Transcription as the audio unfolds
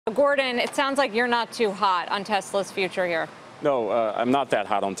Gordon, it sounds like you're not too hot on Tesla's future here. No, I'm not that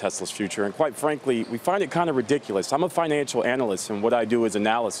hot on Tesla's future. And quite frankly, we find it kind of ridiculous. I'm a financial analyst, and what I do is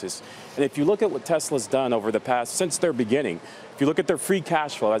analysis. And if you look at what Tesla's done over the past, since their beginning, if you look at their free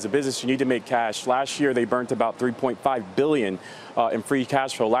cash flow, as a business, you need to make cash. Last year, they burnt about $3.5 billion in free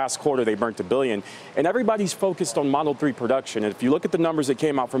cash flow. Last quarter, they burnt $1 billion. And everybody's focused on Model 3 production. And if you look at the numbers that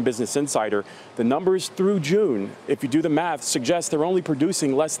came out from Business Insider, the numbers through June, if you do the math, suggest they're only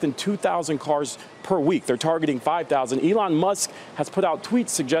producing less than 2,000 cars per week. They're targeting 5,000. Elon Musk has put out tweets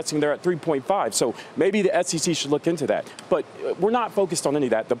suggesting they're at 3.5. So maybe the SEC should look into that. But we're not focused on any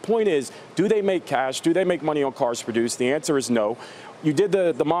of that. The point is, do they make cash? Do they make money on cars produced? The answer is no. You did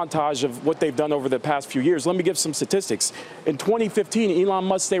the montage of what they've done over the past few years. Let me give some statistics. In 2015, Elon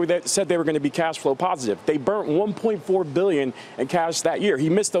Musk said they were going to be cash flow positive. They burnt $1.4 billion in cash that year. He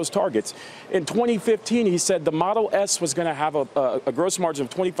missed those targets. In 2015, he said the Model S was going to have a gross margin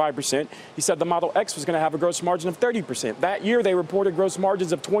of 25%. He said the Model X was going to have a gross margin of 30%. That year, they reported gross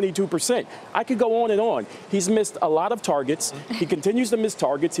margins of 22%. I could go on and on. He's missed a lot of targets. He continues to miss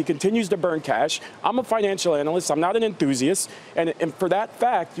targets. He continues to burn cash. I'm a financial analyst. I'm not an enthusiast. And for that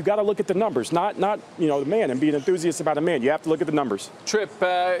fact, you got to look at the numbers, not the man and be an enthusiast about a man. You have to look at the numbers. Tripp,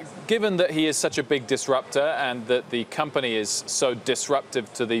 given that he is such a big disruptor and that the company is so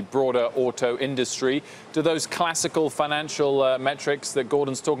disruptive to the broader auto industry, do those classical financial metrics that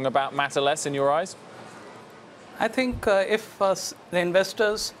Gordon's talking about matter less in your eyes? I think if the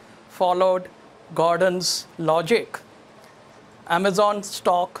investors followed Gordon's logic, Amazon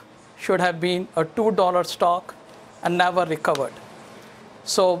stock should have been a $2 stock and never recovered.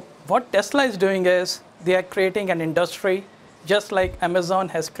 So what Tesla is doing is they are creating an industry just like Amazon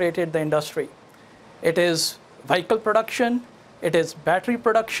has created the industry. It is vehicle production, it is battery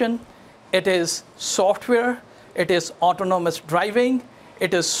production, it is software, it is autonomous driving,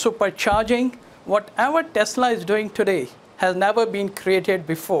 it is supercharging. Whatever Tesla is doing today has never been created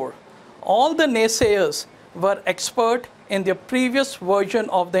before. All the naysayers were expert in the previous version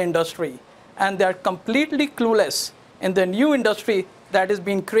of the industry, and they are completely clueless in the new industry that is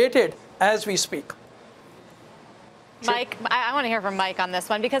being created as we speak. Mike, I want to hear from Mike on this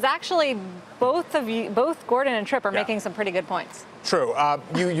one, because actually both Gordon and Tripp are making some pretty good points. True.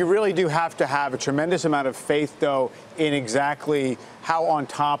 You really do have to have a tremendous amount of faith, though, in exactly how on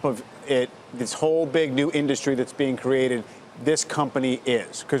top of it, this whole big new industry that's being created, this company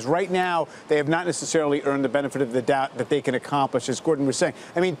is. Because right now, they have not necessarily earned the benefit of the doubt that they can accomplish, as Gordon was saying.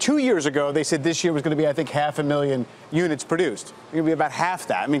 I mean, 2 years ago, they said this year was going to be, I think, 500,000 units produced. It's going to be about half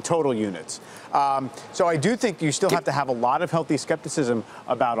that, I mean, total units. So I do think you still have to have a lot of healthy skepticism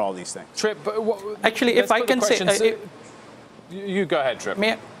about all these things. Tripp, actually, if I can say... you go ahead, Tripp.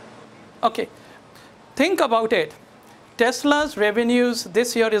 Okay. Think about it. Tesla's revenues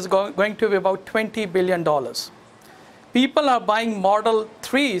this year is going to be about $20 billion. People are buying Model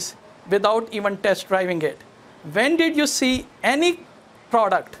 3s without even test driving it. When did you see any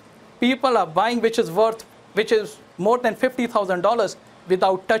product people are buying which is more than $50,000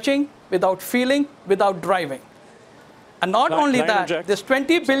 without touching, without feeling, without driving? And not only that, this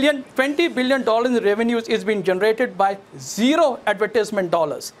 $20 billion in revenues is being generated by zero advertisement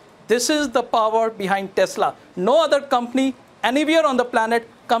dollars. This is the power behind Tesla. No other company anywhere on the planet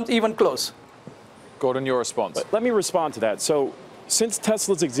comes even close. Gordon, your response. Let me respond to that. So since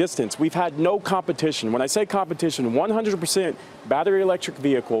Tesla's existence, we've had no competition. When I say competition, 100% battery electric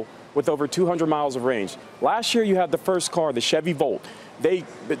vehicle with over 200 miles of range. Last year, you had the first car, the Chevy Volt.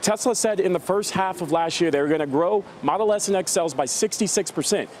 Tesla said in the first half of last year they were going to grow Model S and X sales by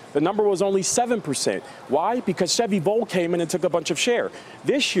 66%. The number was only 7%. Why? Because Chevy Volt came in and took a bunch of share.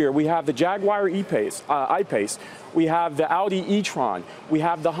 This year we have the Jaguar I-Pace, we have the Audi e-tron, we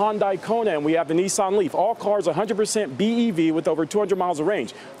have the Hyundai Kona, and we have the Nissan Leaf. All cars 100% BEV with over 200 miles of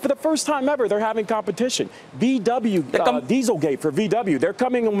range. For the first time ever, they're having competition. VW, Dieselgate for VW, they're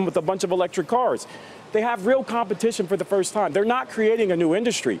coming in with a bunch of electric cars. They have real competition for the first time. They're not creating a new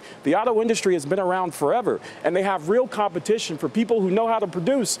industry. The auto industry has been around forever, and they have real competition for people who know how to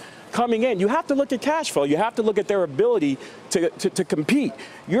produce coming in. You have to look at cash flow. You have to look at their ability to compete.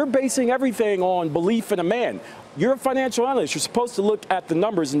 You're basing everything on belief in a man. You're a financial analyst. You're supposed to look at the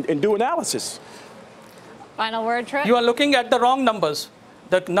numbers and do analysis. Final word, Tripp? You are looking at the wrong numbers.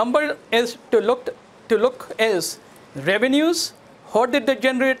 The number is to look is revenues, how did they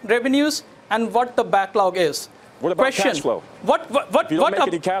generate revenues, and what the backlog is. What about cash flow? If you don't make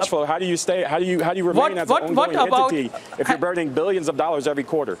any cash flow, how do you stay? How do you remain as an ongoing entity if you're burning billions of dollars every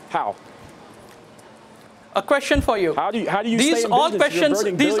quarter? How? A question for you. How do you stay in business if you're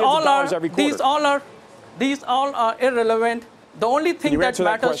burning billions of dollars every quarter? These all are irrelevant The only thing that answer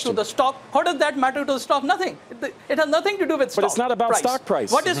that matters to question? the stock, how does that matter to the stock? Nothing. It has nothing to do with stock. But it's not about stock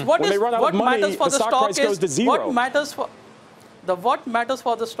price. What When they run out what of money, matters for the the stock price goes to is zero. what matters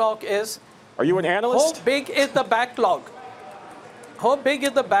for the stock is. Are you an analyst? How big is the backlog? How big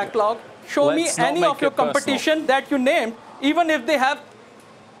is the backlog? Show Let's me not any make of your it personal. competition that you named, even if they have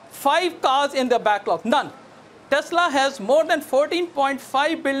 5 cars in their backlog. None. Tesla has more than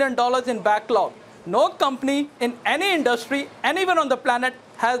 $14.5 billion in backlog. No company in any industry, anywhere on the planet,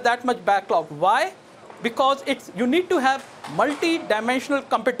 has that much backlog. Why? Because you need to have multi-dimensional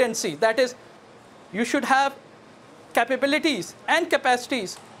competency. That is, you should have capabilities and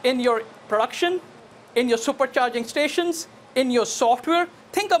capacities in your production, in your supercharging stations, in your software.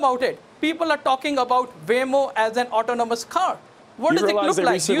 Think about it. People are talking about Waymo as an autonomous car. What does it look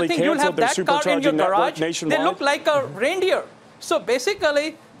like? Do you think you'll have that car in your garage? They look like a reindeer. So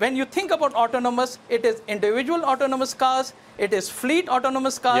basically, when you think about autonomous, it is individual autonomous cars, it is fleet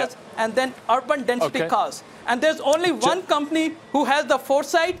autonomous cars, and then urban density cars. And there's only one company who has the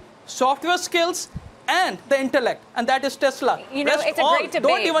foresight, software skills, and the intellect, and that is Tesla. You know, it's a great debate.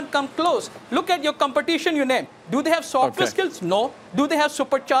 Don't even come close. Look at your competition you name. Do they have software skills? No. Do they have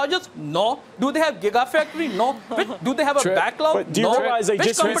superchargers? No. Do they have gigafactory? No. Do they have a backlog? But do you realize they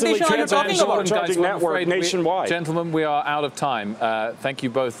just recently transitioned to a charging network nationwide? Gentlemen, we are out of time. Thank you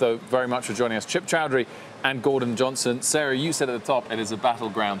both, though, very much for joining us. Chip Chowdhry and Gordon Johnson. Sarah, you said at the top it is a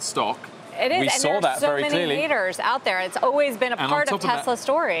battleground stock. It is, we saw that very clearly. So many haters out there. It's always been a part of Tesla's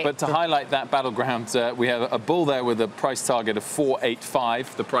story. But to highlight that battleground, we have a bull there with a price target of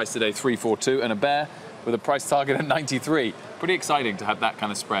 485, the price today 342, and a bear with a price target of 93. Pretty exciting to have that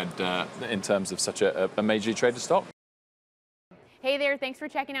kind of spread in terms of such a majorly traded stock. Hey there, thanks for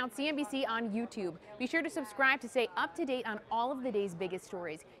checking out CNBC on YouTube. Be sure to subscribe to stay up to date on all of the day's biggest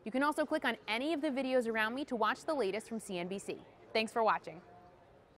stories. You can also click on any of the videos around me to watch the latest from CNBC. Thanks for watching.